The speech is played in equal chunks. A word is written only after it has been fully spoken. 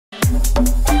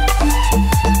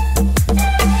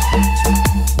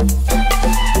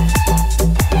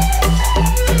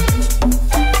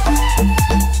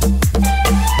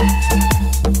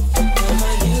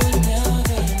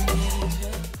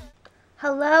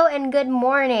Hello and good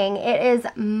morning. It is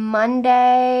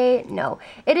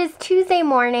it is Tuesday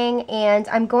morning and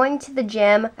I'm going to the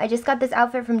gym. I just got this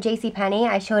outfit from JCPenney.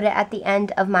 I showed it at the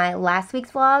end of my last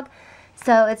week's vlog.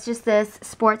 So it's just this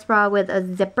sports bra with a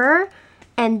zipper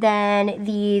and then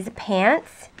these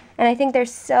pants. And I think they're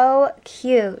so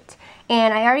cute.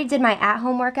 And I already did my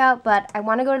at-home workout, but I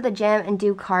want to go to the gym and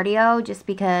do cardio just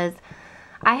because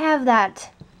I have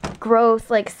that gross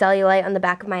like cellulite on the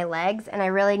back of my legs and I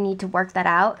really need to work that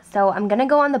out. So I'm gonna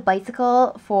go on the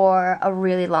bicycle for a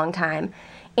really long time.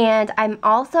 And I'm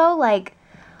also like,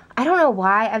 I don't know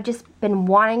why, I've just been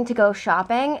wanting to go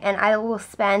shopping and I will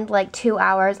spend like 2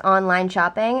 hours online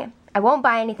shopping. I won't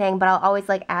buy anything, but I'll always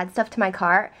like add stuff to my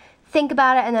cart, think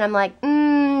about it, and then I'm like,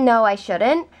 no, I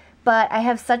shouldn't. But I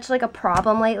have such like a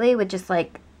problem lately with just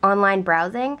like online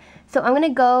browsing. So I'm gonna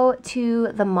go to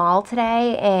the mall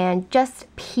today and just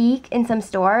peek in some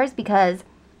stores because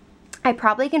I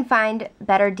probably can find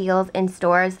better deals in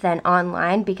stores than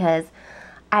online because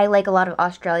I like a lot of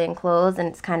Australian clothes and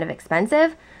it's kind of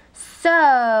expensive.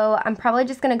 So I'm probably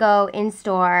just gonna go in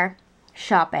store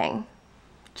shopping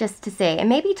just to see. And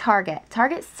maybe Target.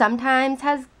 Target sometimes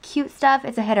has cute stuff.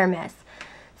 It's a hit or miss.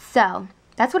 So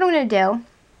that's what I'm gonna do.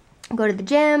 Go to the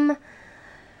gym,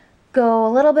 go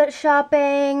a little bit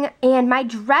shopping, and my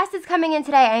dress is coming in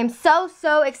today. I am so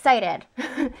excited.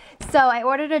 So I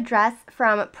ordered a dress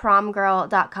from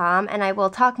promgirl.com and I will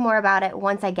talk more about it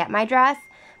once I get my dress,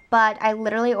 but I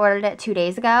literally ordered it 2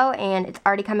 days ago and it's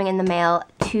already coming in the mail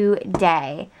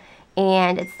today.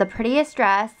 And it's the prettiest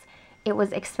dress. It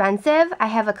was expensive. I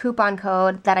have a coupon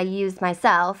code that I used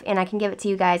myself and I can give it to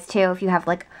you guys too if you have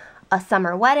like a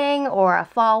summer wedding or a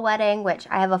fall wedding, which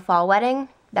I have a fall wedding.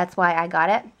 That's why I got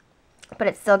it. But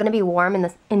it's still going to be warm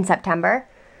in September.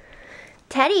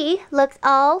 Teddy looks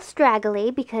all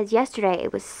straggly because yesterday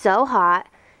it was so hot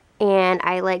and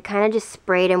I like kind of just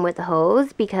sprayed him with the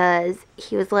hose because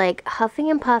he was like huffing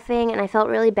and puffing and I felt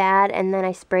really bad, and then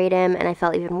I sprayed him and I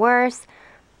felt even worse,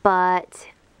 but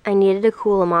I needed to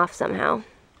cool him off somehow.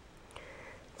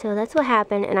 So that's what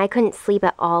happened, and I couldn't sleep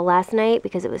at all last night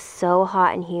because it was so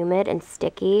hot and humid and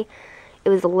sticky. It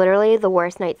was literally the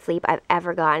worst night's sleep I've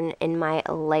ever gotten in my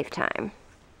lifetime.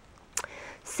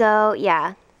 So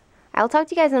yeah, I'll talk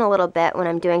to you guys in a little bit when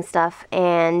I'm doing stuff,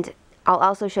 and I'll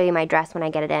also show you my dress when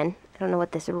I get it in. I don't know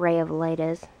what this ray of light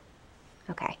is.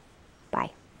 Okay,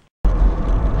 bye.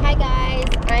 Hi guys,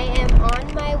 I am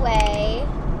on my way,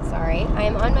 I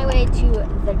am on my way to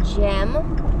the gym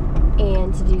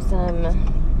and to do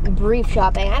some brief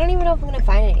shopping. I don't even know if I'm going to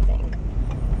find anything.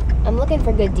 I'm looking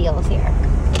for good deals here.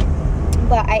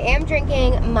 But I am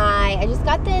drinking I just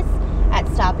got this at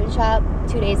Stop & Shop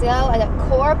 2 days ago. I got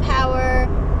Core Power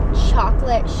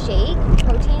Chocolate Shake,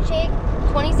 Protein Shake,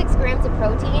 26 grams of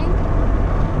protein.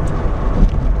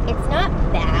 It's not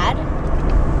bad.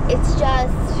 It's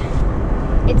just,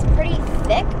 it's pretty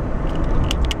thick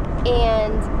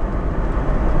and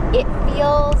it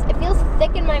feels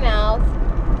thick in my mouth.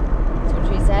 That's what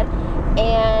she said.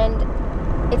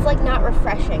 And it's like not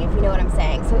refreshing, if you know what I'm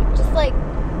saying. So just like,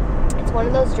 it's one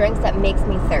of those drinks that makes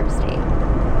me thirsty.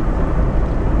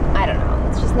 I don't know.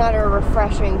 It's just not a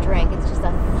refreshing drink. It's just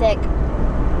a thick,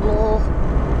 little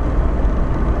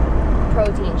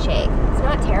protein shake. It's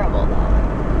not terrible, though.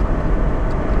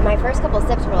 My first couple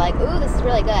sips were like, ooh, this is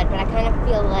really good. But I kind of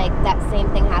feel like that same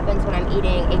thing happens when I'm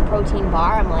eating a protein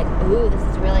bar. I'm like, ooh, this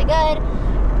is really good.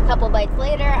 A couple bites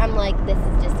later, I'm like, this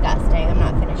is disgusting. I'm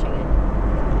not finishing it.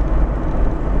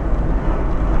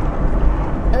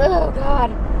 Oh,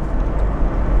 God.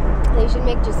 They should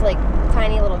make just like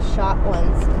tiny little shot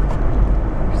ones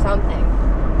or something.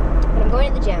 But I'm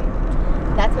going to the gym.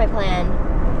 That's my plan.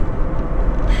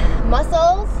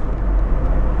 Muscles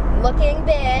looking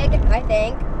big, I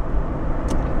think.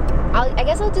 I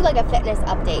guess I'll do like a fitness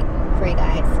update for you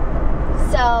guys.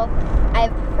 So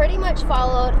I've pretty much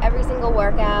followed every single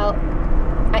workout.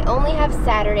 I only have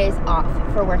Saturdays off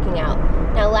for working out.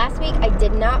 Now last week I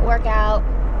did not work out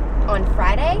on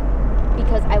Friday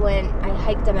because I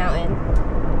hiked a mountain,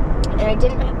 and I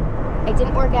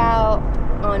didn't work out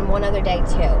on one other day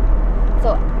too.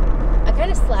 So I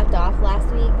kind of slacked off last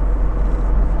week.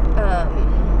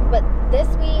 But this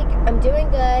week I'm doing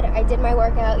good. I did my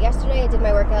workout yesterday, I did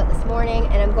my workout this morning,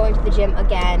 and I'm going to the gym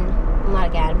again. Well, not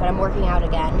again, but I'm working out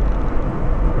again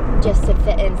just to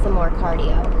fit in some more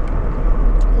cardio.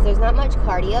 Because there's not much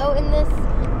cardio in this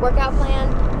workout plan,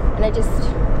 and I just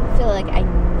feel like I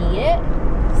need it.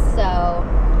 So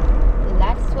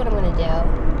that's what I'm gonna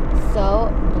do.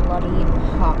 So bloody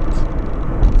hot.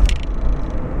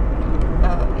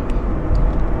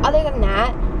 Other than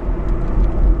that,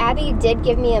 Abby did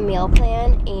give me a meal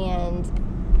plan, and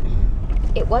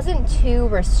it wasn't too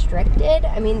restricted.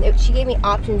 I mean, she gave me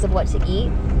options of what to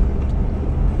eat.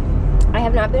 I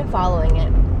have not been following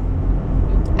it.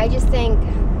 I just think,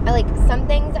 like, some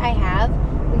things I have,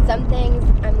 and some things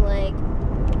I'm like,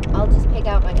 I'll just pick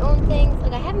out my own things.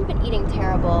 Like, I haven't been eating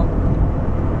terrible.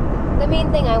 The main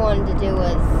thing I wanted to do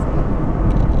was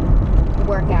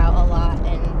work out a lot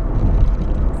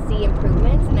and see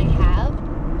improvements, and I have.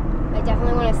 I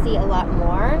definitely want to see a lot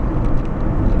more,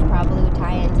 which probably would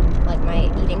tie into, like, my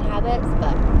eating habits,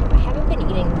 but I haven't been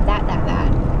eating that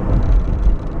bad.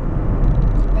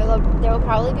 There will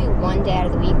probably be one day out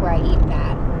of the week where I eat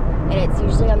bad, and it's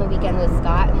usually on the weekend with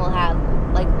Scott, and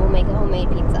we'll make a homemade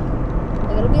pizza.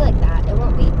 Like, it'll be like that. It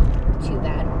won't be too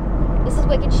bad. This is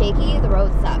wicked shaky. The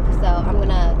roads suck, so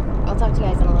I'll talk to you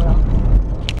guys in a little.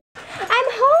 I'm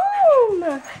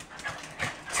home!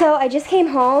 So I just came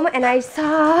home, and I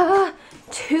saw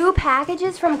 2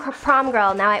 packages from Prom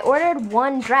Girl. Now, I ordered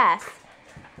 1 dress.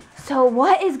 So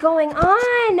what is going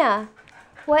on?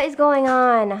 What is going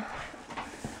on?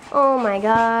 Oh my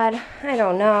God, I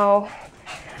don't know.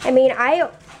 I mean, I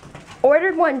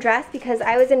ordered 1 dress because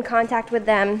I was in contact with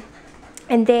them,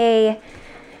 and they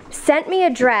sent me a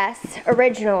dress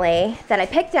originally that I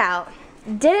picked out.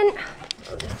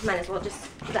 Might as well just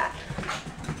do that.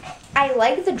 I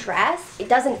like the dress. It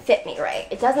doesn't fit me right.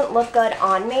 It doesn't look good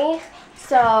on me.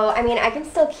 So, I mean, I can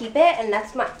still keep it, and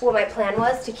that's what my plan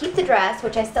was, to keep the dress,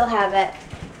 which I still have it,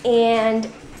 and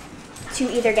to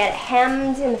either get it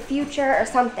hemmed in the future or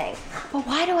something. But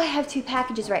why do I have 2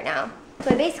 packages right now? So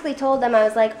I basically told them, I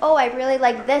was like, oh, I really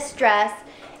like this dress.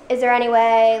 Is there any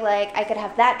way, like, I could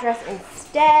have that dress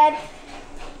instead?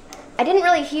 I didn't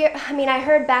really hear, I mean, I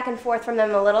heard back and forth from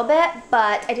them a little bit,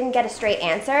 but I didn't get a straight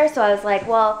answer. So I was like,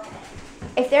 well,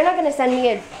 if they're not gonna send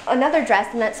me another dress,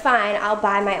 then that's fine. I'll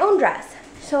buy my own dress.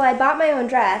 So I bought my own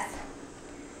dress,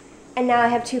 and now I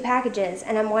have 2 packages,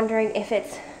 and I'm wondering if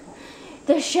it's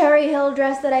the Sherry Hill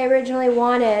dress that I originally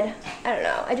wanted. I don't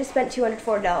know. I just spent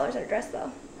 $204 on a dress,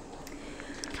 though.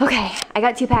 Okay, I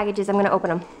got 2 packages. I'm gonna open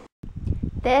them.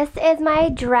 This is my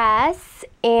dress,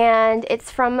 and it's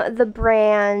from the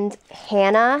brand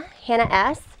Hannah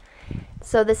S.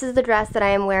 So this is the dress that I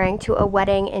am wearing to a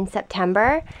wedding in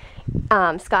September,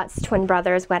 Scott's twin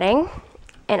brother's wedding,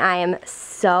 and I am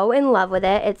so in love with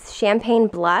it. It's champagne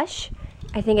blush.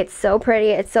 I think it's so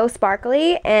pretty. It's so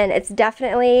sparkly, and it's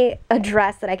definitely a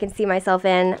dress that I can see myself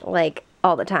in, like,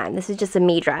 all the time. This is just a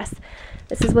me dress.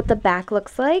 This is what the back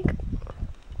looks like.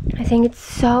 I think it's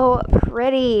so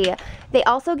pretty. They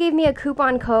also gave me a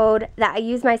coupon code that I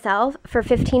use myself for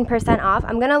 15% off.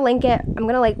 I'm gonna link it. I'm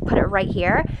gonna, like, put it right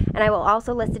here, and I will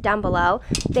also list it down below.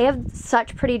 They have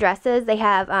such pretty dresses. They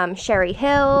have Sherry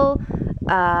Hill,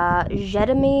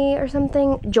 Jedemi or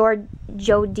something,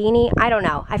 Jodini, I don't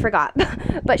know, I forgot.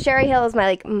 But Sherry Hill is my,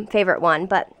 like, favorite one,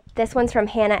 but this one's from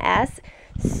Hannah S.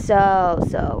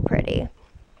 So pretty.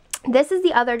 This is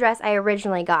the other dress I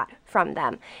originally got from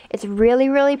them. It's really,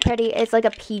 really pretty. It's like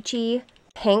a peachy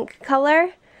pink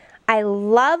color. I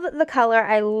love the color.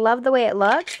 I love the way it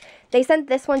looks. They sent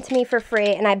this one to me for free,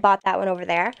 and I bought that one over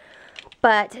there.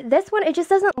 But this one, it just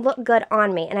doesn't look good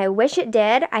on me, and I wish it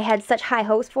did. I had such high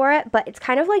hopes for it, but it's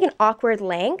kind of like an awkward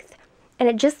length, and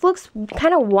it just looks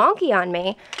kind of wonky on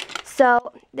me.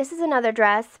 So this is another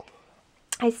dress.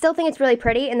 I still think it's really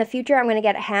pretty. In the future, I'm going to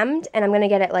get it hemmed, and I'm going to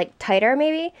get it, like, tighter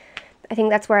maybe. I think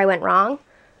that's where I went wrong.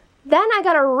 Then I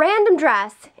got a random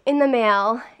dress in the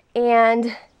mail,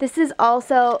 and this is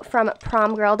also from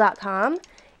promgirl.com.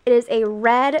 It is a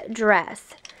red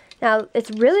dress. Now,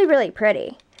 it's really, really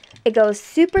pretty. It goes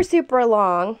super, super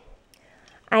long.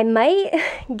 I might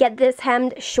get this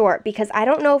hemmed short because I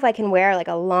don't know if I can wear, like,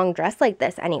 a long dress like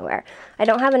this anywhere. I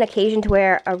don't have an occasion to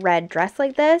wear a red dress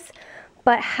like this.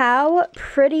 But how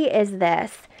pretty is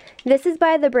this? This is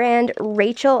by the brand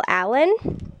Rachel Allen.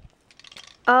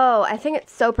 Oh, I think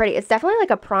it's so pretty. It's definitely like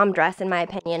a prom dress in my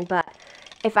opinion, but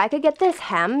if I could get this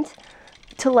hemmed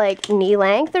to, like, knee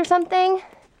length or something,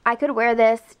 I could wear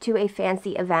this to a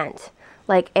fancy event,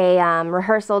 like a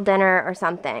rehearsal dinner or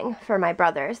something for my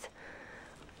brothers.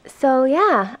 So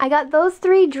yeah, I got those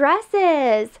 3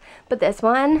 dresses. But this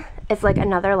one is like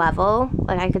another level.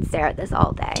 Like, I could stare at this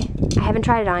all day. I haven't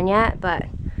tried it on yet, but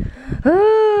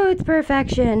oh, it's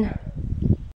perfection.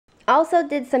 Also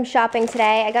did some shopping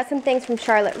today. I got some things from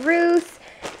Charlotte Russe.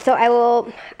 So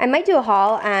I might do a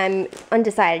haul. I'm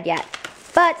undecided yet.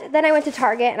 But then I went to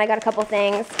Target and I got a couple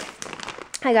things.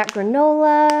 I got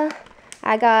granola.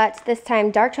 I got, this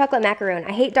time, dark chocolate macaroon.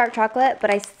 I hate dark chocolate,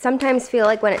 but I sometimes feel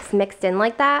like when it's mixed in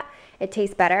like that, it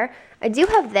tastes better. I do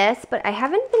have this, but I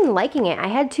haven't been liking it. I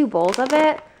had 2 bowls of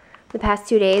it the past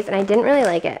 2 days, and I didn't really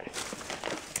like it.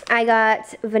 I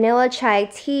got vanilla chai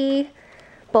tea,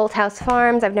 Bolt House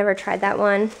Farms. I've never tried that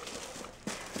one.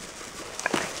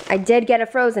 I did get a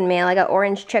frozen meal. I got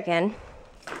orange chicken.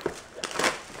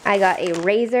 I got a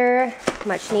razor,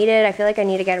 much needed. I feel like I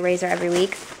need to get a razor every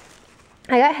week.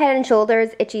 I got Head and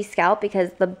Shoulders itchy scalp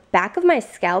because the back of my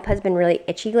scalp has been really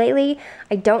itchy lately.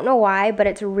 I don't know why, but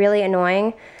it's really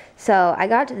annoying. So I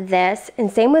got this, and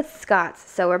same with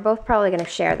Scott's. So we're both probably gonna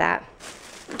share that.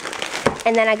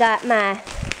 And then I got my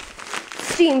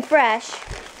Steam Fresh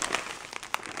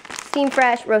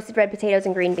roasted red potatoes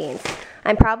and green beans.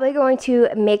 I'm probably going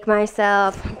to make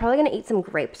myself, I'm probably gonna eat some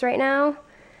grapes right now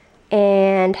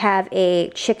and have a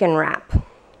chicken wrap.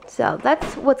 So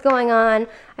that's what's going on.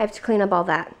 I have to clean up all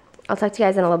that. I'll talk to you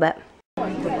guys in a little bit.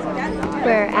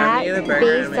 We're at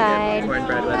Bayside.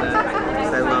 Cornbread with it.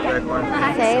 I love their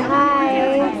cornbread. Say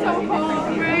hi.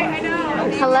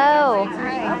 Hello.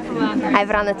 I have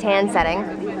it on the tan setting.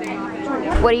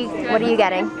 What are you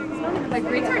getting? Like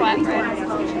green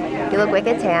flatbread. You look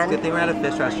wicked tan. Good thing we're at a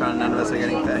fish restaurant and none of us are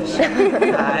getting fish.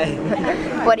 Hi.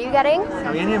 What are you getting?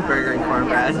 I'm getting a burger and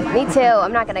cornbread. Me too.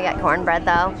 I'm not gonna get cornbread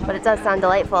though, but it does sound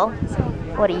delightful.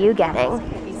 What are you getting?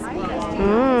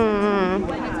 Mmm.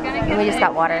 And we just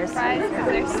got waters. Fries because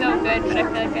they're so good, but I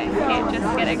feel like I can't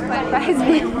just get eggplant fries.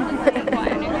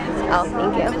 Oh,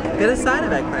 thank you. Get a side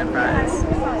of eggplant fries.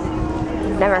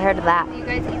 Never heard of that. You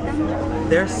guys eat them?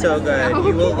 They're so good.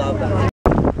 You will love them.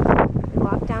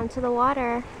 Walk down to the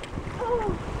water.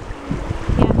 Oh.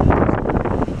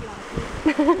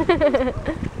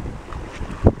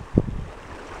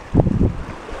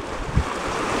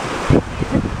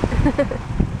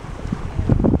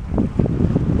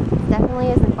 Definitely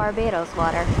isn't Barbados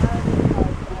water.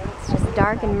 It's just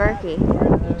dark and murky.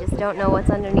 You just don't know what's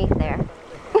underneath there.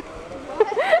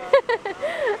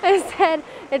 I said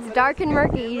it's dark and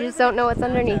murky. You just don't know what's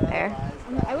underneath there.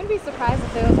 I wouldn't be surprised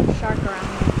if there was a shark around.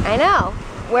 I know.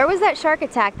 Where was that shark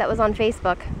attack that was on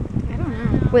Facebook? I don't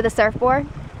know. With a surfboard?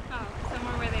 Oh,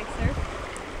 somewhere where they surf?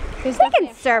 They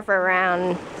can surf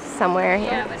around somewhere.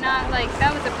 Yeah, but not like,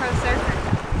 that was a pro surfer.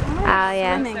 Oh,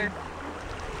 yeah. Swimming. Surf.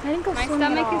 I didn't go My swimming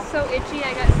at stomach all. is so itchy,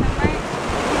 I got sunburn.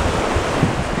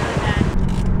 It's really bad.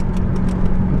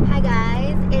 Hi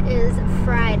guys, it is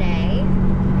Friday,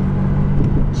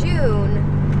 June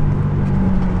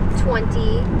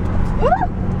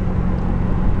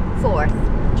 24th.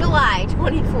 July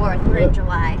 24th, we're in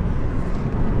July.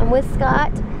 I'm with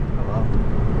Scott. Hello.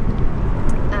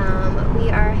 We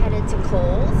are headed to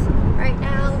Kohl's right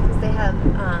now because they have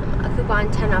a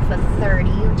coupon 10 off of 30,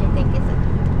 which I think is a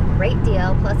great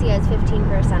deal. Plus he has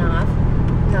 15% off.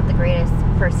 Not the greatest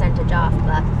percentage off,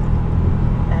 but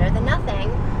better than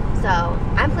nothing. So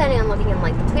I'm planning on looking in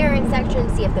like the clearance section,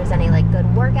 see if there's any like good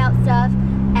workout stuff.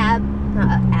 Ab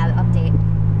update.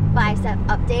 Bicep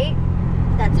update.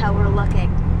 That's how we're looking.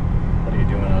 What are you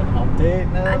doing, an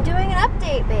update now? I'm doing an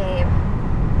update, babe.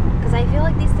 Because I feel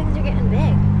like these things are getting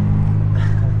big.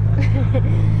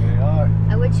 They are.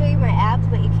 I would show you my abs,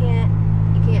 but you can't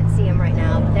see them right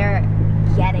now. But they're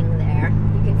getting there.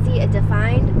 You can see a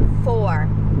defined 4,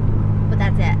 but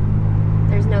that's it.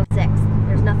 There's no 6.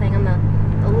 There's nothing on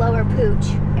the lower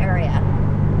pooch area.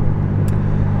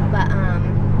 But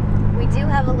we do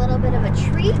have a little bit of a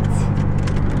treat.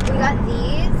 We got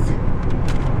these.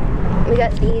 We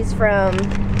got these from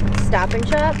Stop and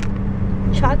Shop.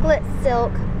 Chocolate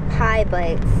Silk Pie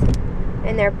Bites.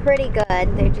 And they're pretty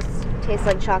good. They just taste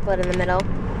like chocolate in the middle.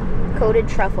 Coated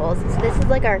truffles. So this is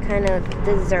like our kind of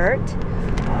dessert.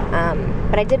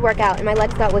 But I did work out and my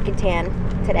legs got wicked tan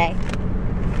today.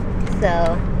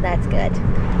 So that's good.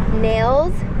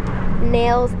 Nails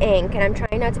ink. And I'm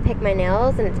trying not to pick my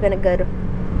nails, and it's been a good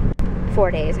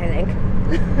 4 days, I think.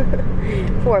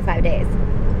 4 or 5 days.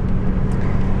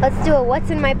 Let's do a what's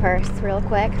in my purse real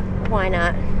quick. Why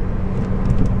not?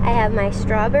 I have my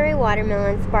strawberry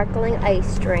watermelon sparkling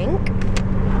ice drink.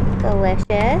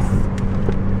 Delicious.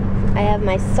 I have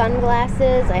my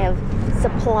sunglasses. I have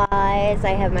supplies.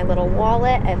 I have my little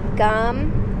wallet. I have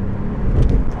gum.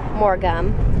 More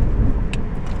gum.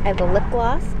 I have a lip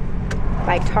gloss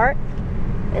by Tarte.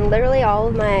 And literally all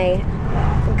of my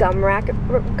gum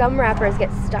wrappers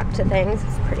get stuck to things.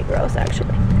 It's pretty gross,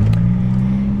 actually.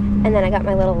 And then I got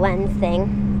my little lens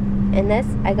thing. And this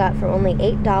I got for only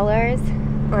 $8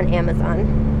 on Amazon.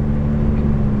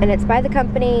 And it's by the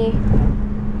company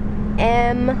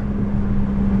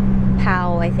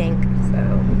Powell, I think.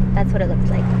 So that's what it looks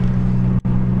like.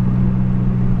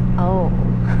 Oh.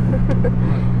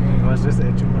 I was just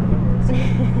itching my nose.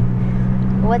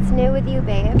 What's new with you,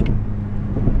 babe?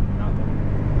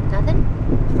 Nothing. Nothing?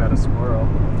 Got a squirrel.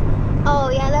 Oh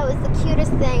yeah, that was the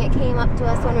cutest thing. It came up to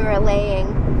us when we were laying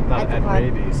Thought at it the had park.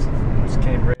 rabies. It just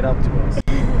came right up to us.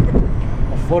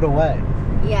 A foot away.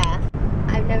 Yeah,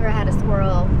 I've never had a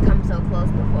squirrel come so close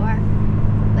before.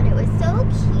 But it was so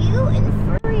cute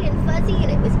and furry and fuzzy,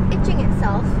 and it was itching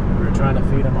itself. We were trying to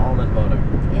feed him almond butter.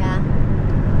 Yeah.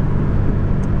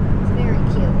 It's very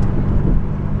cute.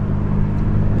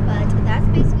 But that's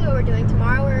basically what we're doing.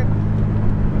 Tomorrow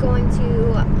we're going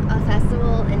to a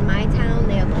festival in my town.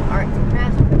 They have like arts and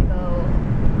crafts. We're going to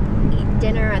go eat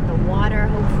dinner at the water,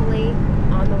 hopefully,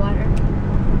 on the water.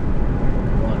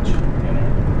 Lunch,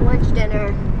 dinner. Lunch, dinner.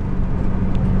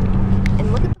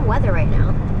 And look at the weather right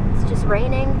now. It's just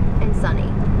raining and sunny.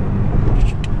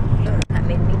 That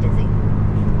made me dizzy.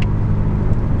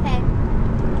 Okay.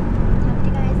 Talk to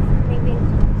you guys maybe in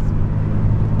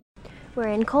Kohl's. We're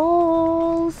in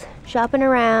Kohl's, shopping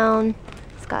around.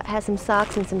 Scott has some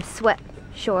socks and some sweat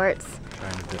shorts.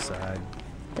 Trying to decide.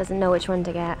 Doesn't know which one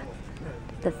to get.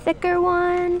 The thicker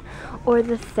one or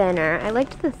the thinner. I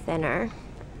liked the thinner.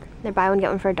 They're buy one, get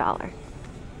one for $1.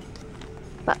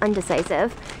 But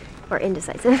undecisive, or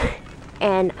indecisive.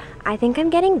 And I think I'm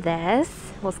getting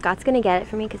this. Well, Scott's gonna get it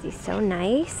for me because he's so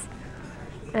nice.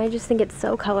 And I just think it's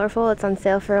so colorful. It's on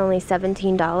sale for only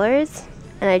 $17.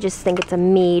 And I just think it's a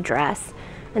me dress.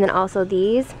 And then also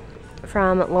these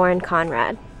from Lauren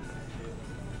Conrad.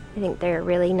 I think they're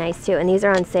really nice too. And these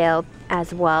are on sale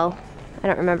as well. I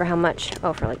don't remember how much.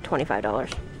 Oh, for like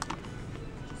 $25.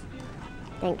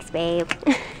 Thanks, babe.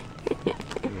 You're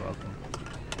welcome.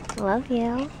 Love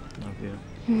you. Love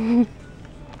you.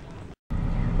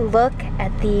 Look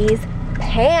at these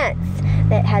pants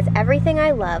that has everything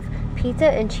I love. Pizza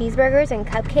and cheeseburgers and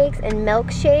cupcakes and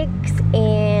milkshakes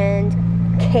and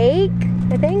cake,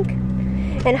 I think,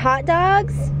 and hot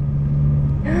dogs.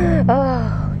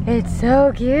 Oh, it's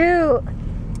so cute.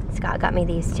 Scott got me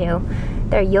these too.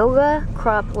 They're yoga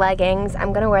crop leggings.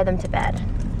 I'm gonna wear them to bed.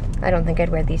 I don't think I'd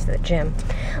wear these to the gym.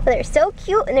 But they're so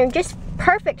cute and they're just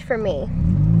perfect for me.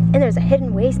 And there's a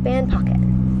hidden waistband pocket.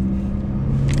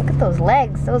 Look at those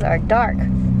legs, those are dark.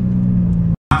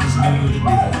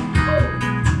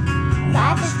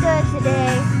 Life is good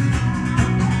today.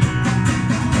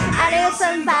 I do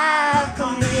some vibe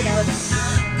comidos.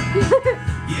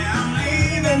 Yeah, I'm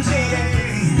leaving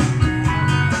today.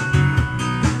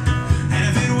 And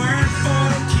if it weren't for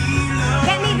the kilo,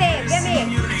 Get me, babe, get me.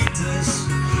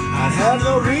 I have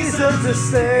no reason to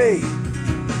stay.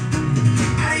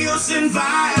 Adios and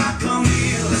via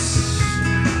comidos.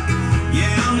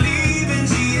 Yeah, I'm leaving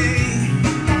today.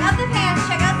 Check out the pants,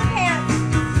 check out the pants.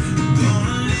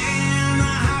 Gonna lay in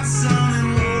the hot sun and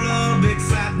roll a big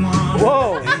fat one. Whoa!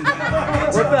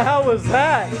 What the hell was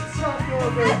that? I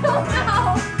don't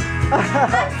know.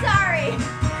 I'm sorry.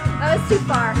 That was too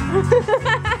far.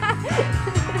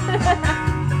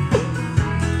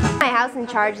 My house and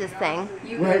charge this thing.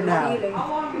 Right now.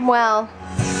 Well,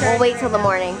 we'll wait till the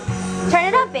morning. Turn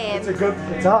it up, babe.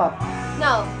 It's up.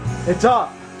 No, It's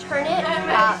up. turn it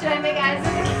up. Should I make eyes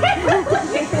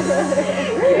with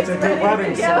It's a good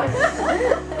wedding song.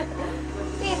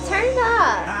 Babe, turn it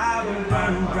up. I've been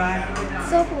burning bright It's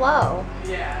so low.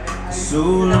 so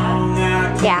long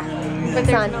I Yeah, But it's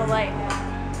there's on. no light.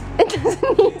 It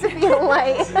doesn't need to be a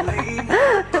light. How do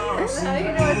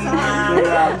you know it's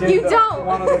on? You don't.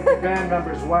 One of the band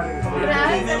members' weddings. But how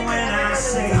does anyone ever know that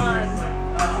it's on?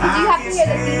 Did you have to hear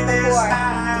the beat before?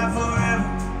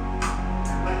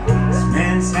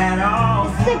 This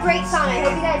This is a great song. I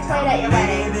hope you guys play it at your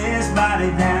wedding. this body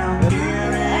down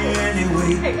here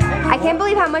anyway. I can't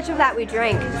believe how much of that we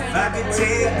drank. If I could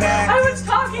take back I was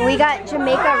talking. We got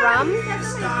Jamaica rum,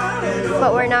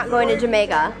 but we're not going to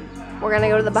Jamaica. We're gonna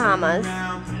go to the Bahamas.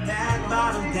 that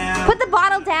bottle down. Put the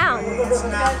bottle down.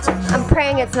 I'm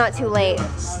praying it's not too late.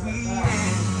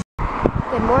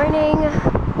 Good morning.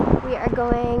 We are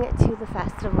going to the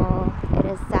festival. It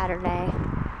is Saturday.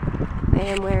 I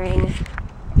am wearing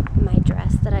my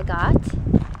dress that I got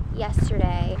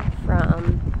yesterday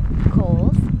from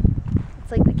Kohl's.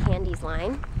 It's like the Candies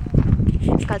line.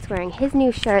 Scott's wearing his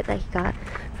new shirt that he got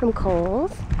from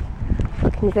Kohl's.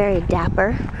 Looking very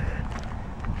dapper.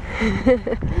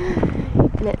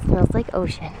 And it smells like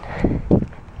ocean.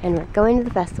 And we're going to the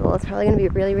festival. It's probably going to be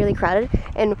really, really crowded.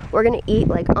 And we're going to eat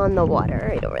like on the water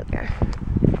right over there.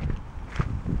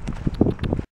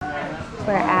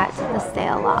 We're at the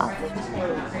sail loft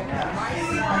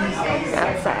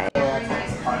outside.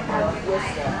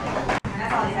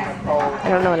 I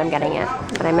don't know what I'm getting yet,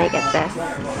 but I might get this.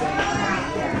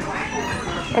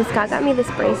 And Scott got me this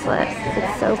bracelet.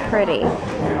 It's so pretty. It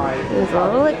was a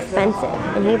little expensive,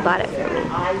 and he bought it for me.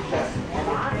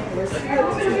 Isn't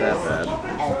that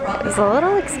bad. It's a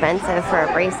little expensive for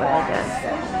a bracelet like this.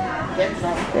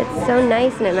 It's so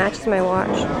nice and it matches my watch.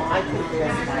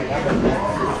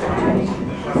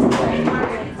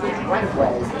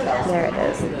 There it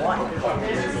is.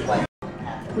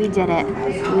 We did it.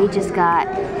 We just got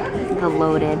the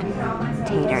loaded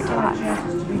tater tots.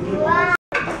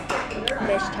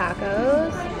 Fish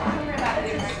tacos.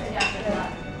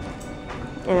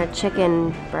 And a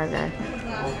chicken burger.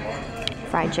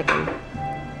 Fried chicken.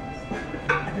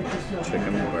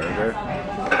 Chicken burger.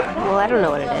 Well, I don't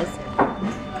know what it is.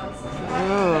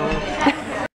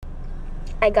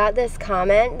 I got this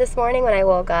comment this morning when I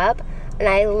woke up, and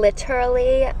I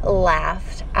literally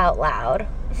laughed out loud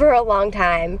for a long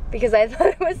time because I thought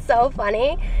it was so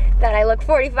funny that I look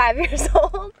 45 years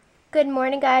old. Good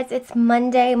morning, guys. It's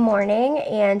Monday morning,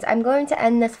 and I'm going to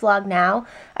end this vlog now.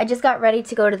 I just got ready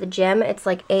to go to the gym. It's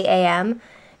like 8 a.m.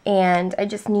 and I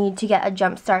just need to get a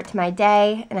jump start to my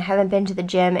day, and I haven't been to the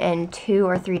gym in 2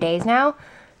 or 3 days now.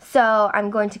 So I'm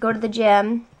going to go to the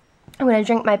gym. I'm going to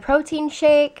drink my protein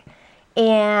shake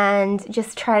and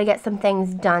just try to get some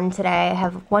things done today. I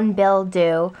have one bill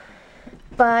due,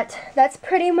 but that's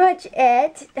pretty much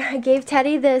it. I gave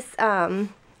Teddy this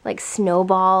like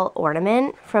snowball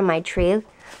ornament from my tree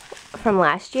from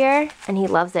last year, and he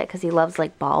loves it because he loves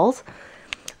like balls.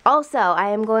 Also, I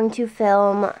am going to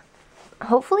film,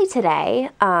 hopefully today,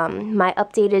 my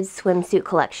updated swimsuit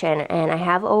collection, and I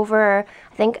have over,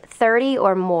 I think, 30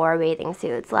 or more bathing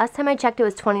suits. Last time I checked it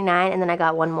was 29, and then I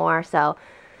got one more, so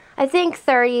I think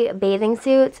 30 bathing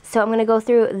suits. So I'm going to go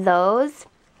through those,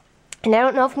 and I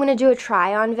don't know if I'm going to do a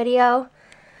try-on video.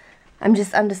 I'm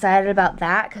just undecided about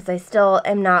that because I still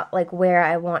am not like where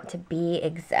I want to be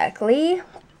exactly,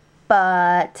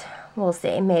 but we'll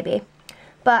see, maybe.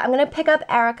 But I'm going to pick up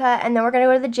Erica, and then we're going to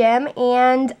go to the gym,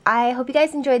 and I hope you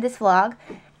guys enjoyed this vlog,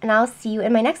 and I'll see you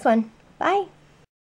in my next one. Bye!